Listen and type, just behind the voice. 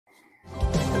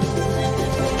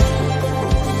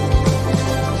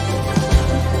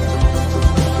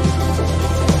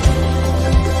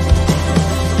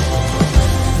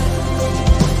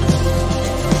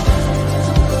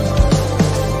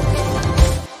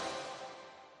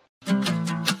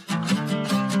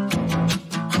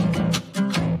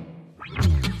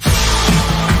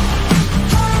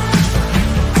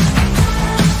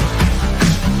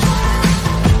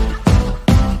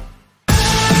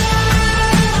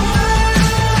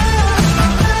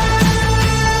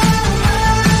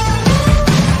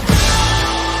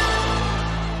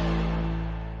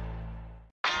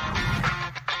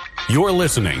You're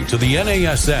listening to the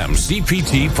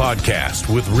NASM-CPT Podcast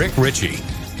with Richey,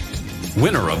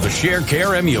 winner of the Share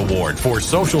Care Emmy Award for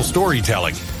Social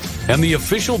Storytelling and the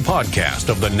official podcast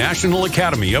of the National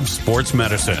Academy of Sports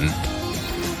Medicine.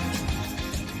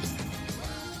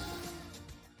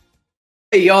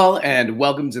 Hey, y'all, and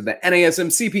welcome to the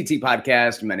NASM-CPT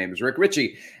Podcast. My name is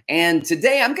Richey, and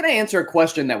today I'm going to answer a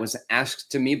question that was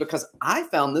asked to me because I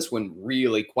found this one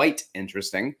really quite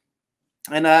interesting.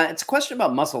 And it's a question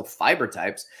about muscle fiber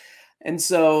types. And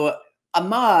so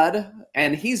Ahmad,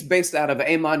 and he's based out of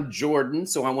Amman, Jordan.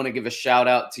 So I want to give a shout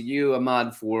out to you,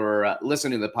 Ahmad, for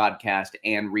listening to the podcast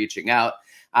and reaching out.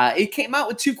 He came out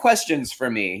with two questions for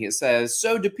me. He says,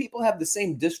 so do people have the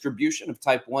same distribution of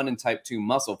type 1 and type 2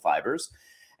 muscle fibers?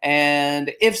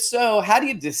 And if so, how do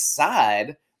you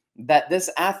decide that this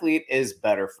athlete is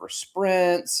better for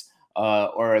sprints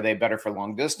or are they better for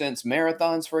long distance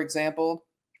marathons, for example?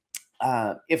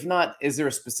 If not, is there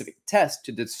a specific test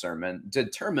to determine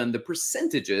the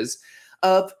percentages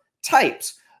of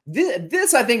types?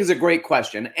 This, I think, is a great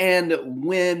question. And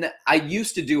when I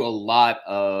used to do a lot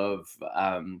of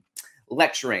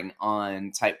lecturing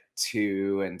on type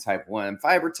 2 and type 1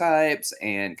 fiber types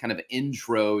and kind of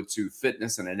intro to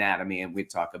fitness and anatomy, and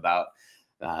we'd talk about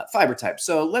fiber types.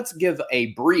 So let's give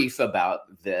a brief about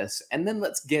this, and then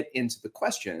let's get into the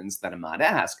questions that Ahmad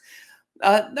asked.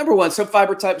 Number one, so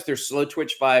fiber types, there's slow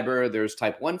twitch fiber, there's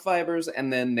type 1 fibers,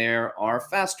 and then there are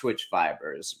fast twitch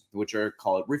fibers, which are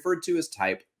referred to as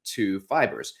type 2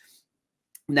 fibers.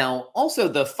 Now, also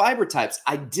the fiber types,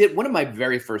 I did one of my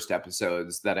very first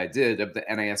episodes that I did of the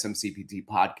NASM-CPT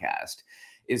podcast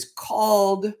is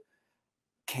called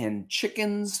Can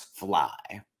Chickens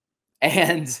Fly?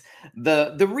 And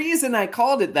the reason I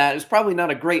called it that is probably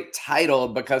not a great title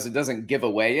because it doesn't give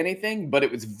away anything, but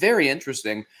it was very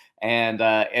interesting. And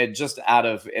it just out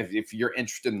of, if you're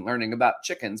interested in learning about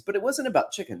chickens, but it wasn't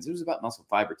about chickens, it was about muscle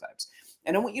fiber types.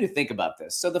 And I want you to think about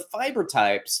this. So the fiber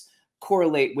types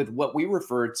correlate with what we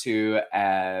refer to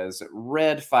as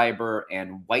red fiber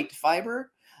and white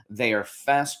fiber. They are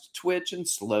fast twitch and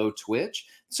slow twitch.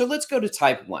 So let's go to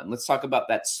type 1. Let's talk about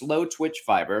that slow twitch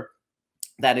fiber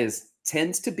that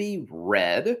tends to be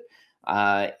red.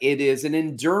 It is an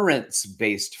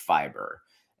endurance-based fiber.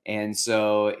 And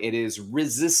so it is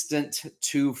resistant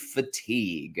to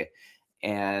fatigue.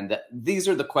 And these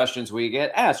are the questions we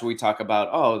get asked. We talk about,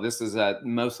 oh, this is a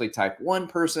mostly type 1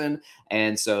 person.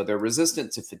 And so they're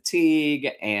resistant to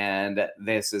fatigue. And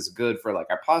this is good for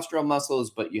like our postural muscles,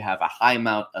 but you have a high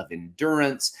amount of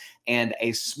endurance and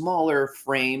a smaller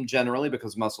frame generally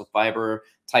because muscle fiber,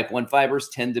 type 1 fibers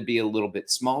tend to be a little bit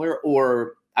smaller,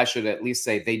 or I should at least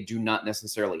say they do not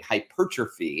necessarily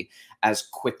hypertrophy as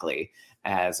quickly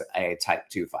as a type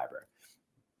 2 fiber.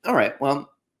 All right,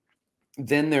 well,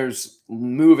 then there's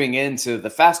moving into the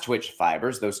fast twitch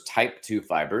fibers, those type 2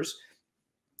 fibers.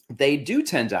 They do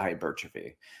tend to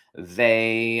hypertrophy.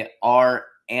 They are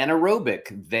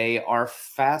anaerobic. They are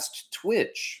fast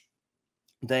twitch.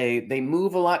 They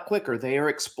move a lot quicker. They are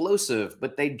explosive,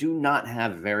 but they do not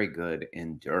have very good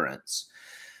endurance.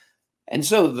 And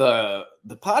so the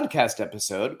podcast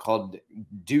episode called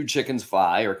Do Chickens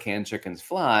Fly or Can Chickens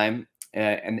Fly?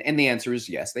 And the answer is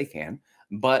yes, they can,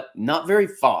 but not very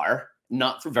far,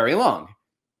 not for very long.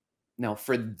 Now,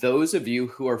 for those of you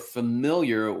who are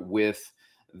familiar with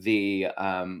the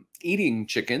eating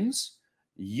chickens,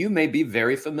 you may be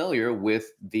very familiar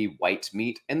with the white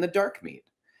meat and the dark meat.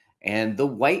 And the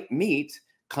white meat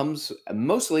comes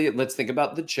mostly, let's think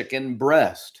about the chicken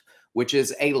breast, which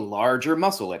is a larger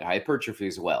muscle. It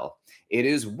hypertrophies well. It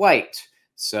is white.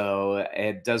 So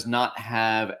it does not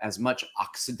have as much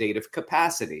oxidative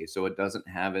capacity. So it doesn't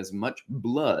have as much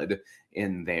blood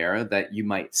in there that you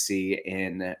might see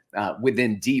in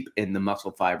within deep in the muscle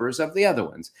fibers of the other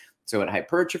ones. So it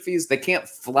hypertrophies. They can't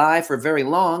fly for very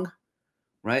long,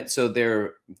 right? So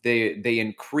they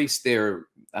increase their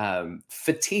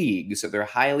fatigue. So they're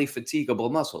highly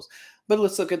fatigable muscles. But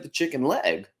let's look at the chicken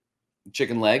leg. The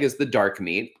chicken leg is the dark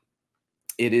meat.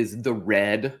 It is the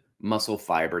red muscle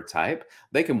fiber type.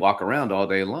 They can walk around all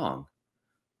day long,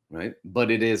 right? But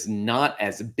it is not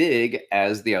as big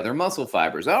as the other muscle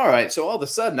fibers. All right, so all of a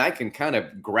sudden I can kind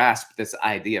of grasp this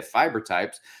idea of fiber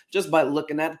types just by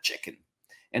looking at a chicken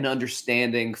and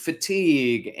understanding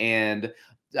fatigue and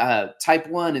type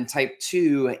 1 and type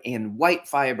 2 and white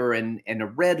fiber and a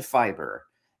red fiber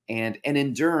and an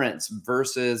endurance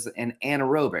versus an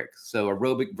anaerobic. So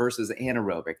aerobic versus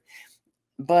anaerobic.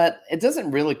 But it doesn't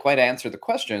really quite answer the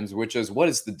questions, which is what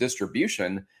is the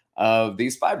distribution of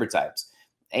these fiber types?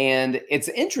 And it's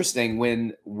interesting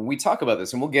when we talk about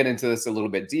this, and we'll get into this a little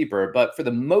bit deeper, but for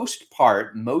the most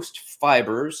part, most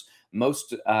fibers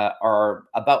most are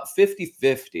about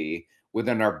 50-50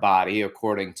 within our body,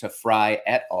 according to Fry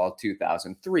et al.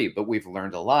 2003. But we've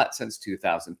learned a lot since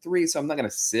 2003, so I'm not going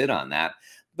to sit on that.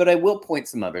 But I will point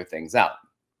some other things out.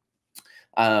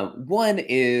 One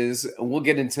is, we'll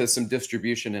get into some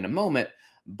distribution in a moment,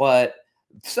 but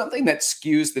something that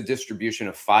skews the distribution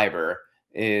of fiber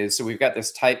is, so we've got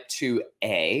this type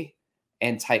 2A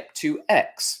and type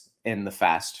 2X in the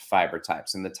fast fiber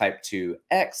types. And the type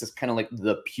 2X is kind of like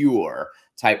the pure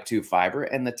type 2 fiber,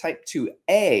 and the type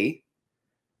 2A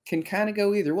can kind of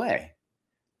go either way.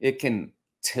 It can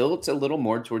tilt a little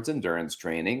more towards endurance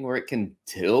training, or it can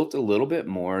tilt a little bit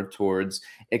more towards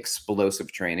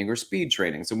explosive training or speed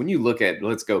training. So when you look at,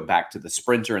 let's go back to the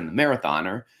sprinter and the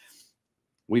marathoner,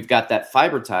 we've got that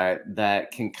fiber type that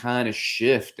can kind of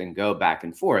shift and go back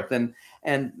and forth. And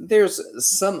there's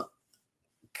some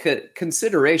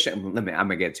consideration. I'm going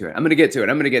to get to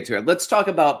it. Let's talk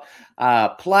about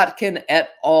Plotkin et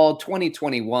al.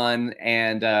 2021.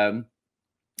 And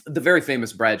the very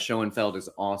famous Brad Schoenfeld is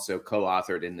also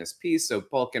co-authored in this piece. So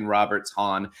Plotkin, Roberts,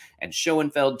 Hahn, and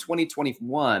Schoenfeld,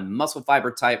 2021, muscle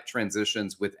fiber type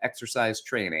transitions with exercise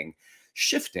training,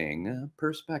 shifting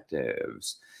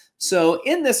perspectives. So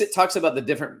in this, it talks about the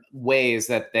different ways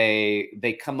that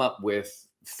they come up with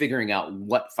figuring out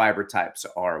what fiber types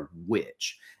are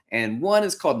which. And one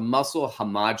is called muscle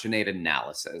homogenate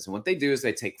analysis. And what they do is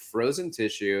they take frozen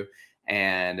tissue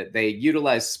and they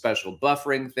utilize special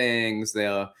buffering things.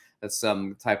 They'll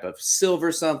some type of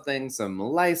silver something, some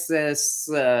lysis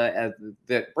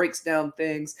that breaks down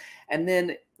things. And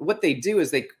then what they do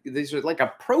is these are like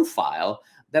a profile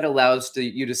that allows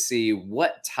you to see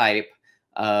what type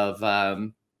of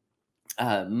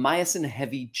myosin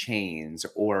heavy chains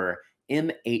or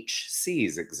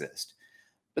MHCs exist.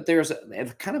 But there's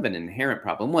kind of an inherent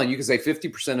problem. One, you can say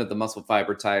 50% of the muscle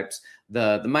fiber types,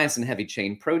 the myosin heavy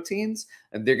chain proteins,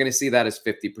 they're going to see that as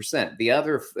 50%. The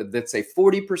other, let's say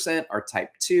 40% are type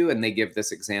 2, and they give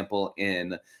this example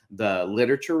in the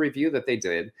literature review that they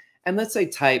did. And let's say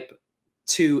type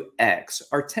 2X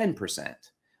are 10%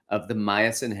 of the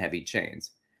myosin heavy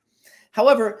chains.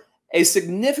 However, a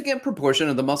significant proportion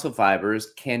of the muscle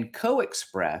fibers can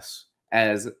co-express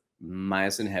as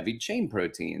myosin heavy chain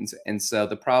proteins. And so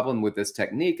the problem with this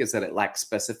technique is that it lacks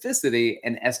specificity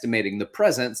in estimating the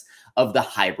presence of the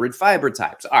hybrid fiber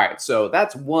types. All right, so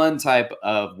that's one type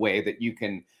of way that you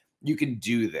can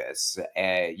do this.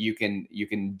 You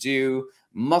can do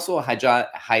muscle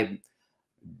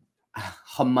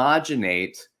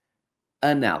homogenate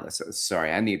analysis.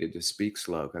 Sorry, I needed to speak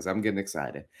slow because I'm getting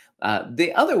excited.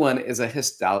 The other one is a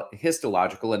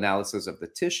histological analysis of the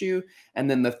tissue. And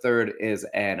then the third is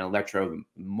an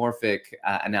electromorphic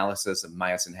analysis of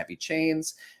myosin heavy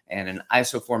chains and an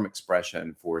isoform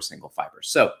expression for single fibers.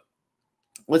 So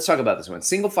let's talk about this one.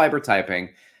 Single fiber typing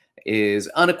is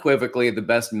unequivocally the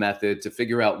best method to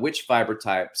figure out which fiber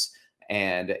types,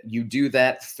 and you do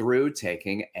that through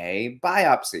taking a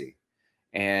biopsy.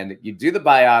 And you do the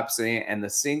biopsy, and the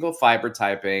single fiber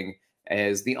typing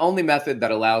is the only method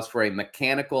that allows for a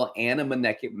mechanical and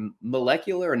a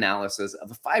molecular analysis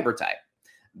of a fiber type.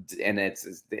 And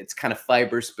it's kind of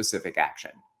fiber-specific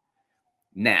action.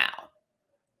 Now,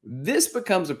 this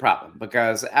becomes a problem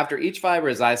because after each fiber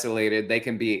is isolated, they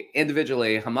can be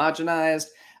individually homogenized,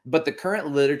 but the current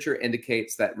literature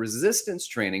indicates that resistance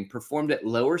training performed at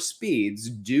lower speeds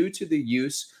due to the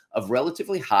use of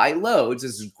relatively high loads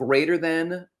is greater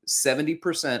than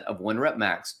 70% of 1 rep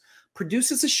max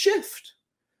produces a shift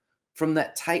from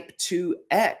that type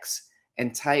 2X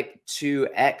and type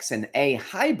 2X and A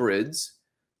hybrids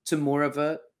to more of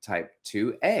a type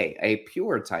 2A, a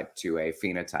pure type 2A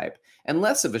phenotype, and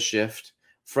less of a shift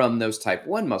from those type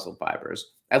 1 muscle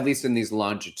fibers, at least in these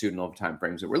longitudinal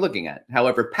timeframes that we're looking at.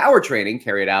 However, power training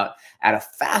carried out at a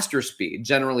faster speed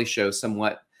generally shows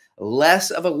somewhat less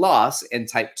of a loss in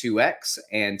type 2X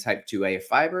and type 2A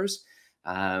fibers,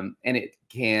 and it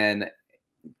can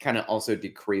kind of also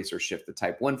decrease or shift the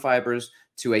type 1 fibers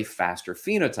to a faster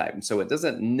phenotype. And so it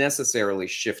doesn't necessarily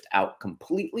shift out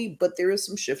completely, but there is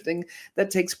some shifting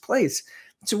that takes place.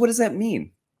 So what does that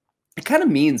mean? It kind of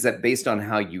means that based on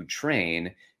how you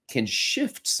train can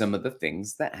shift some of the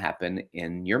things that happen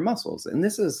in your muscles. And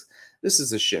this is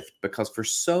a shift because for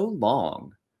so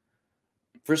long,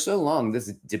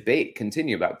 this debate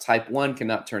continued about type 1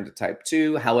 cannot turn to type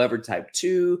 2. However, type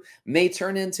 2 may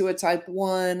turn into a type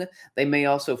 1. They may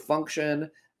also function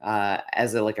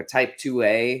as like a type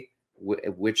 2A,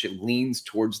 which leans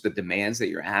towards the demands that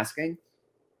you're asking.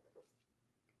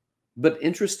 But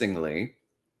interestingly,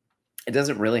 it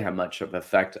doesn't really have much of an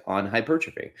effect on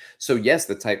hypertrophy. So yes,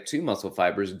 the type 2 muscle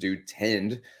fibers do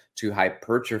tend to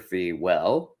hypertrophy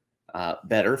well,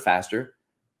 better, faster.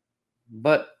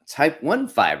 But type 1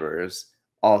 fibers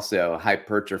also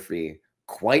hypertrophy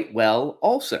quite well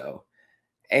also.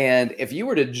 And if you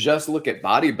were to just look at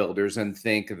bodybuilders and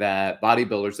think that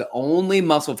bodybuilders, the only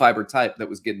muscle fiber type that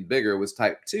was getting bigger was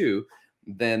type 2,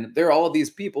 then there are all these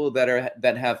people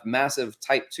that have massive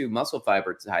type 2 muscle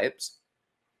fiber types,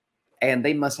 and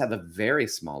they must have a very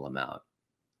small amount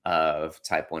of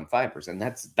type 1 fibers. And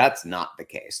that's not the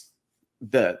case.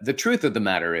 The truth of the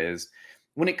matter is,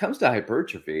 when it comes to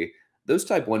hypertrophy, those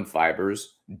type 1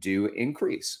 fibers do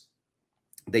increase.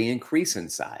 They increase in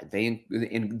size. They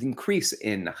increase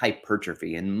in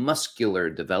hypertrophy and muscular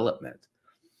development.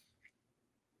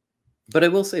 But I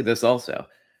will say this also.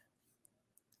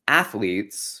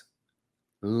 Athletes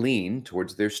lean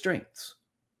towards their strengths.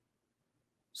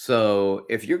 So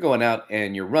if you're going out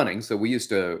and you're running, so we used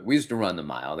to run the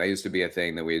mile. That used to be a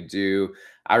thing that we'd do.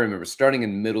 I remember starting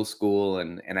in middle school,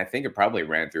 and I think it probably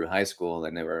ran through high school.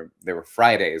 And there were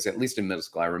Fridays, at least in middle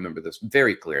school. I remember this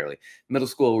very clearly. Middle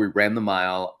school, we ran the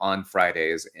mile on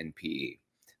Fridays in PE.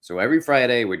 So every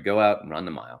Friday we'd go out and run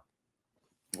the mile.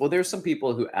 Well, there's some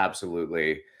people who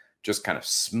absolutely just kind of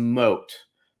smoked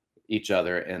each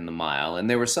other in the mile, and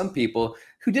there were some people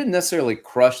who didn't necessarily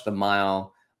crush the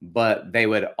mile, but they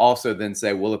would also then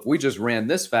say, well, if we just ran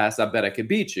this fast, I bet I could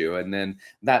beat you. And then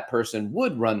that person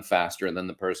would run faster than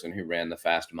the person who ran the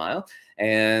fast mile.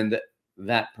 And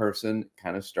that person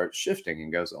kind of starts shifting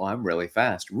and goes, oh, I'm really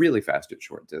fast at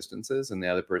short distances. And the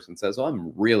other person says, oh,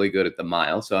 I'm really good at the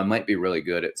mile, so I might be really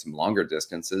good at some longer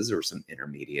distances or some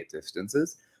intermediate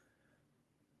distances.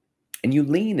 And you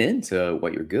lean into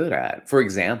what you're good at. For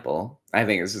example, I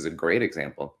think this is a great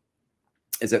example,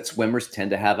 is that swimmers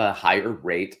tend to have a higher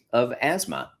rate of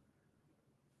asthma.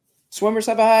 Swimmers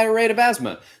have a higher rate of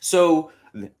asthma. So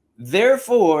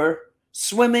therefore,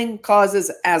 swimming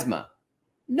causes asthma.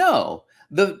 No,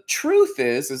 the truth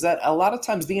is that a lot of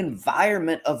times the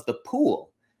environment of the pool,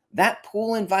 that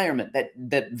pool environment,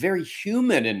 that very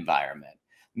humid environment,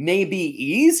 may be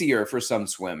easier for some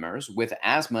swimmers with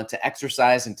asthma to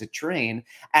exercise and to train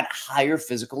at higher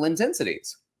physical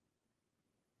intensities.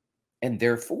 And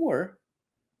therefore,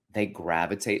 they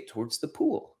gravitate towards the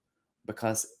pool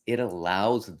because it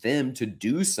allows them to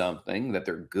do something that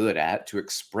they're good at, to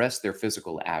express their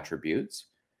physical attributes.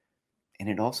 And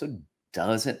it also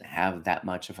doesn't have that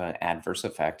much of an adverse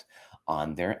effect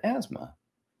on their asthma.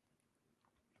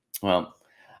 Well,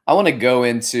 I want to go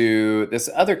into this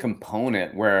other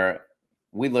component where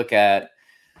we look at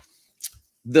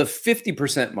the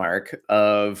 50% mark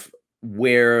of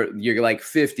where you're like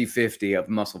 50-50 of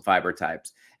muscle fiber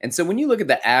types. And so when you look at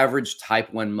the average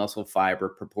type 1 muscle fiber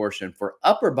proportion for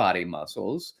upper body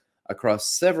muscles across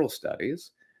several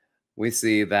studies, we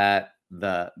see that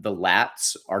the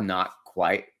lats are not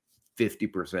quite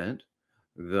 50%.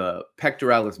 The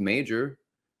pectoralis major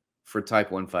for type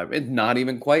 1 fiber is not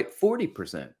even quite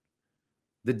 40%.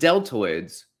 The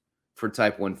deltoids for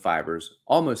type 1 fibers,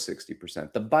 almost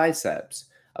 60%. The biceps,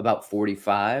 about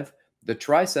 45%. The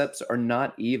triceps are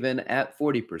not even at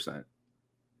 40%.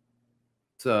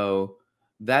 So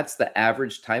that's the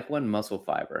average type 1 muscle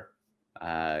fiber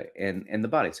in the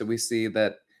body. So we see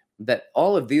that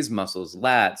all of these muscles,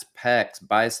 lats, pecs,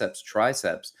 biceps,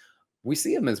 triceps, we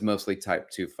see them as mostly type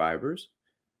 2 fibers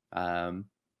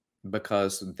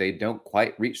because they don't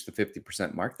quite reach the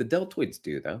 50% mark. The deltoids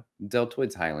do, though.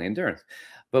 Deltoids, highly endurance.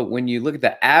 But when you look at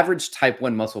the average type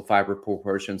 1 muscle fiber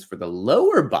proportions for the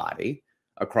lower body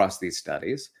across these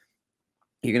studies,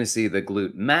 you're going to see the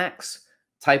glute max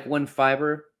type 1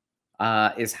 fiber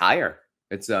is higher.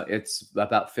 It's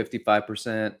about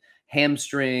 55%.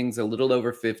 Hamstrings, a little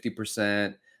over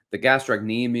 50%. The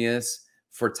gastrocnemius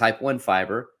for type 1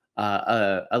 fiber,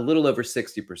 a little over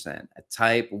 60%.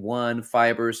 Type 1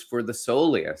 fibers for the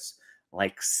soleus,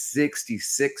 like 66%,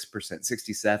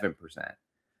 67%.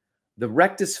 The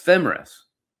rectus femoris,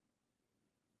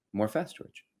 more fast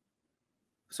twitch.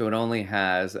 So it only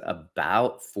has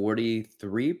about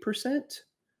 43%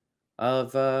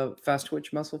 of fast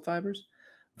twitch muscle fibers.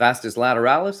 Vastus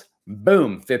lateralis,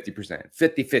 boom, 50%,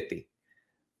 50-50.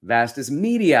 Vastus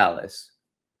medialis,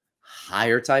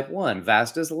 higher type 1.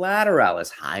 Vastus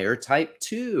lateralis, higher type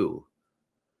 2.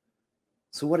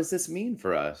 So what does this mean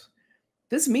for us?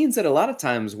 This means that a lot of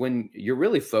times when you're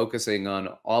really focusing on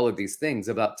all of these things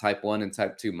about type 1 and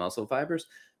type 2 muscle fibers,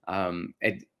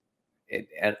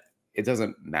 it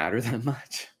doesn't matter that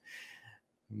much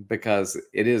because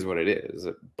it is what it is.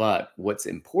 But what's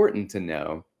important to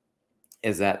know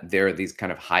is that there are these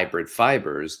kind of hybrid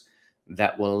fibers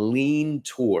that will lean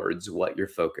towards what your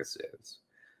focus is.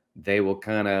 They will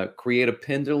kind of create a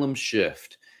pendulum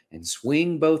shift and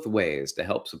swing both ways to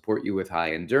help support you with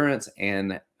high endurance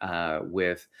and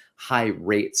with high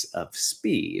rates of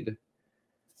speed.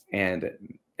 And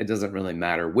it doesn't really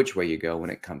matter which way you go when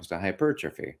it comes to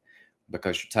hypertrophy,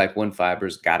 because your type 1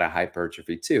 fibers got a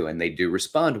hypertrophy too, and they do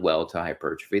respond well to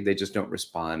hypertrophy. They just don't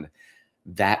respond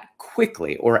that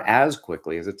quickly or as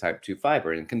quickly as a type 2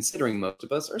 fiber. And considering most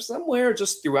of us are somewhere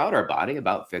just throughout our body,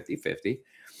 about 50-50,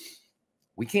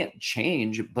 we can't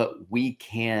change, but we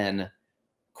can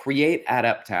create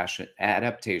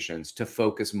adaptations to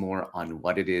focus more on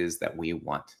what it is that we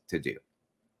want to do.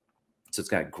 So it's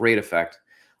got a great effect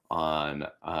on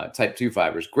type 2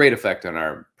 fibers, great effect on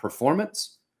our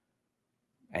performance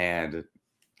and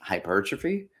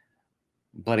hypertrophy.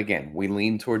 But again, we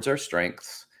lean towards our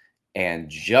strengths. And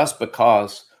just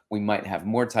because we might have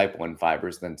more type 1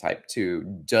 fibers than type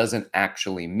 2 doesn't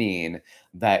actually mean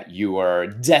that you are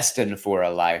destined for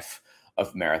a life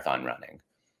of marathon running.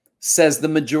 Says the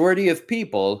majority of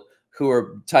people who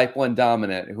are type 1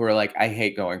 dominant, who are like, I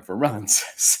hate going for runs.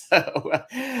 So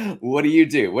what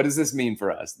do? What does this mean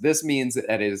for us? This means that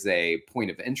it is a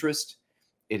point of interest.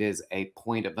 It is a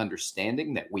point of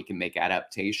understanding that we can make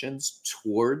adaptations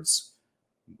towards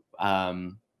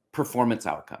performance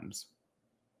outcomes.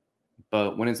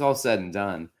 But when it's all said and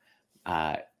done,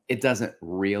 it doesn't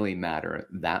really matter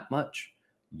that much.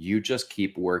 You just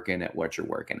keep working at what you're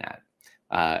working at.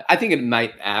 I think it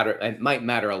might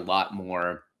matter a lot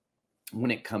more when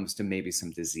it comes to maybe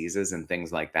some diseases and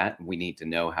things like that. We need to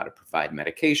know how to provide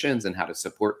medications and how to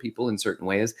support people in certain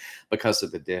ways because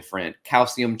of the different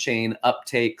calcium chain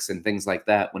uptakes and things like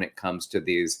that when it comes to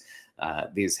these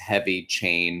heavy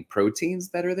chain proteins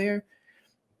that are there.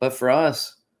 But for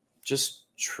us, just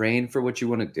train for what you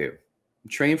want to do.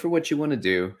 Train for what you want to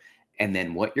do, and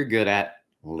then what you're good at,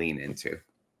 lean into.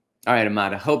 All right,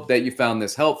 Amman, I hope that you found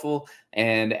this helpful.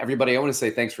 And everybody, I want to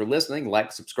say thanks for listening.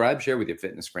 Like, subscribe, share with your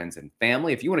fitness friends and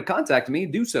family. If you want to contact me,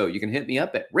 do so. You can hit me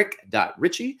up at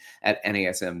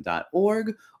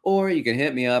rick.richey@nasm.org, or you can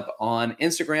hit me up on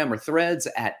Instagram or Threads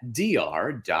at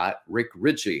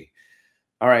dr.rickrichey.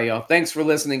 All right, y'all. Thanks for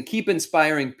listening. Keep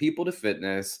inspiring people to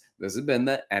fitness. This has been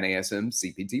the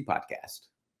NASM-CPT Podcast.